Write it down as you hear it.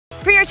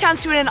For your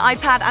chance to win an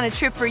iPad and a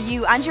trip for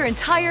you and your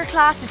entire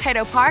class to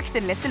Tato Park,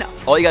 then listen up.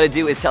 All you gotta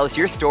do is tell us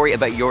your story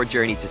about your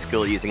journey to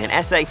school using an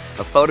essay,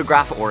 a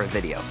photograph or a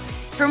video.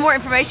 For more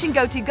information,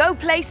 go to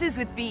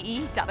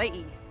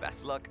goplaceswithbe.ie.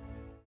 Best of luck.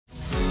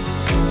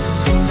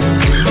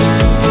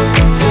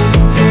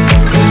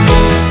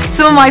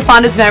 Some of my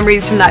fondest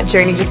memories from that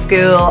journey to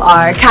school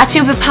are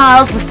catching up with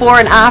pals before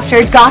and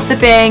after,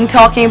 gossiping,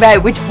 talking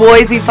about which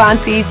boys we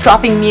fancied,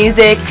 swapping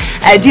music,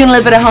 doing a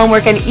little bit of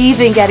homework and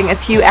even getting a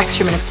few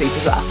extra minutes sleep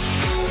as well.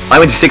 I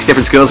went to 6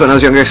 different schools when I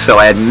was younger, so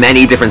I had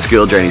many different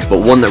school journeys, but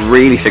one that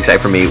really sticks out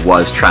for me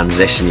was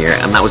transition year,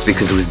 and that was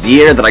because it was the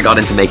year that I got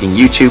into making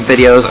YouTube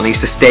videos and I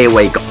used to stay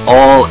awake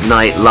all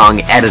night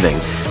long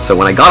editing. So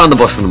when I got on the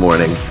bus in the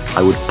morning,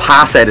 I would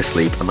pass out of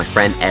sleep and my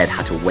friend Ed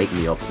had to wake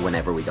me up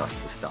whenever we got to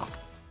the